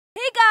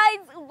Hey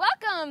guys,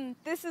 welcome!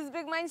 This is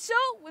Big Mind Show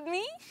with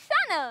me,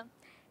 Shana.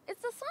 Is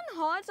the sun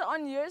hot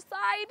on your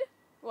side?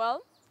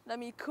 Well, let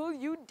me cool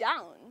you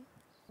down.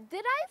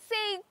 Did I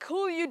say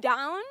cool you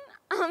down?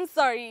 I'm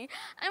sorry,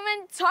 I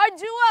meant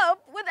charge you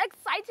up with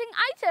exciting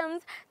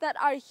items that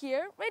are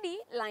here ready,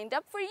 lined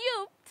up for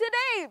you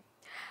today.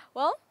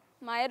 Well,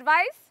 my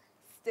advice,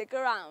 stick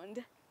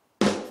around.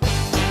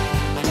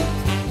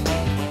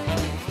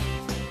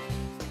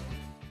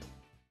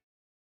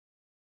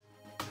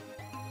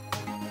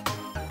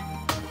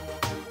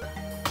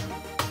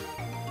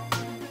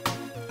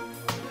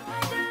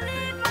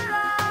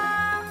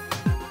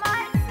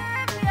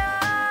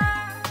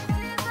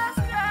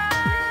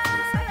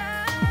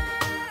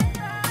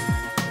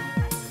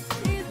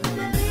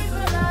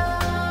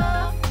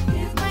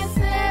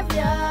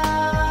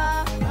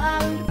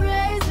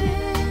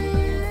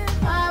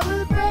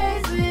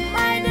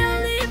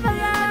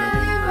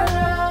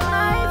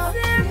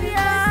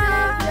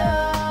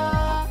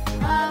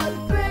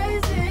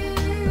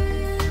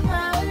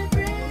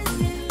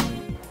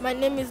 My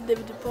name is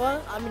David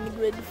Paul. I'm in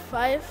grade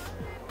 5.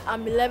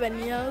 I'm 11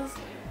 years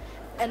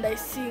and I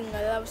sing.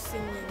 I love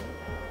singing.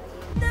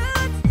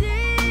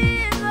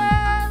 Jesus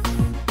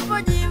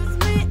forgives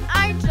me.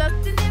 I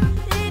trust in him.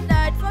 He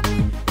died for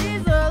me.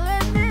 He's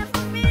always there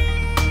for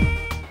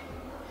me.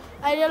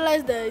 I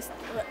realized that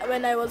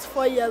when I was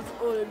 4 years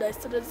old, I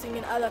started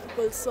singing other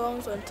people's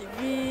songs on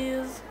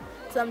TVs.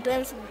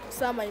 Sometimes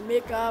some I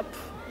make up.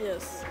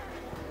 Yes.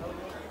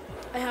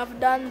 I have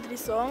done 3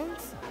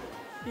 songs.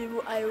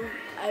 I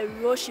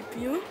Worship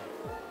You,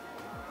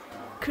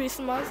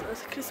 Christmas, a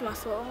Christmas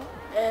song,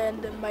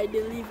 and My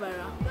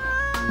Deliverer.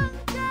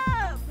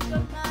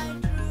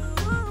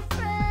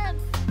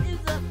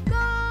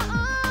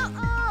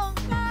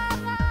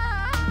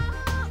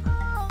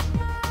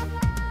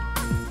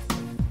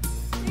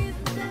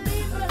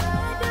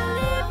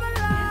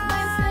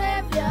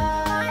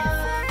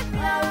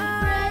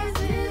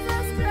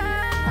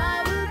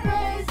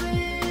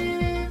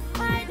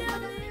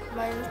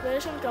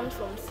 Inspiration comes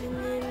from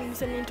singing,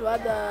 listening to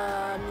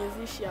other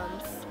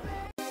musicians.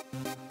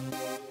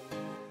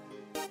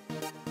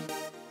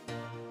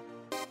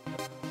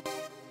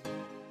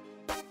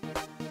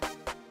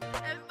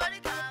 Everybody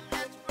come,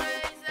 let's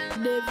praise the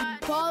Lord.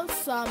 David Paul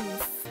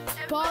Psalmist.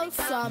 Paul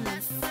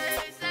Psalmist.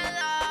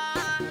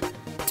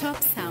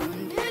 Top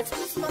sound. It's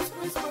Christmas,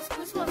 Christmas,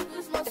 Christmas,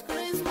 Christmas,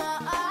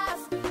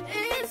 Christmas.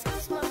 It's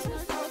Christmas,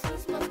 Christmas,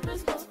 Christmas,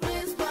 Christmas,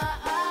 Christmas.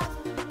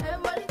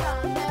 Everybody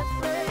come, let's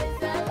praise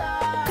the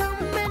Lord. Come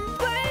and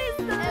praise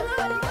the Lord.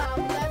 Everybody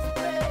come, let's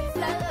praise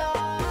the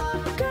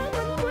Lord. Come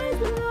and praise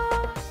the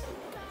Lord.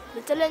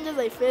 The challenges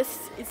I face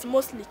is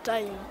mostly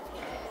time,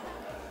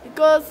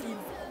 because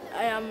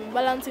I am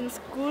balancing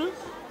school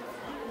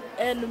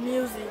and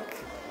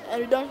music,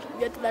 and we don't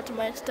get that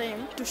much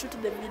time to shoot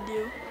the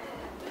video.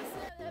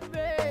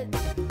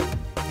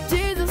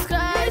 Jesus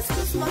Christ,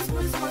 Christmas,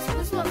 Christmas,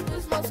 Christmas,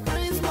 Christmas,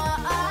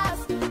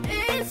 Christmas.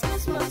 It's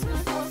Christmas,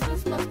 Christmas,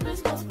 Christmas,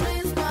 Christmas,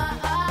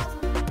 Christmas.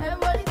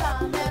 Everybody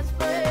come, let's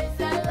praise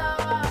the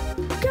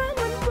Lord. Come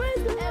and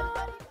praise the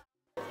Lord.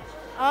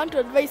 I want to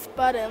advise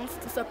parents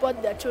to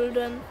support their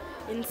children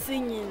in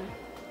singing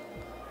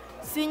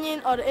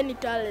or any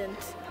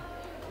talent.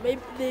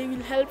 Maybe they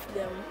will help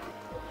them.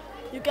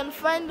 You can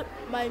find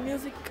my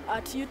music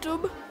at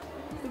YouTube.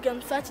 You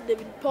can search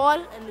David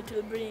Paul and it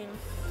will bring.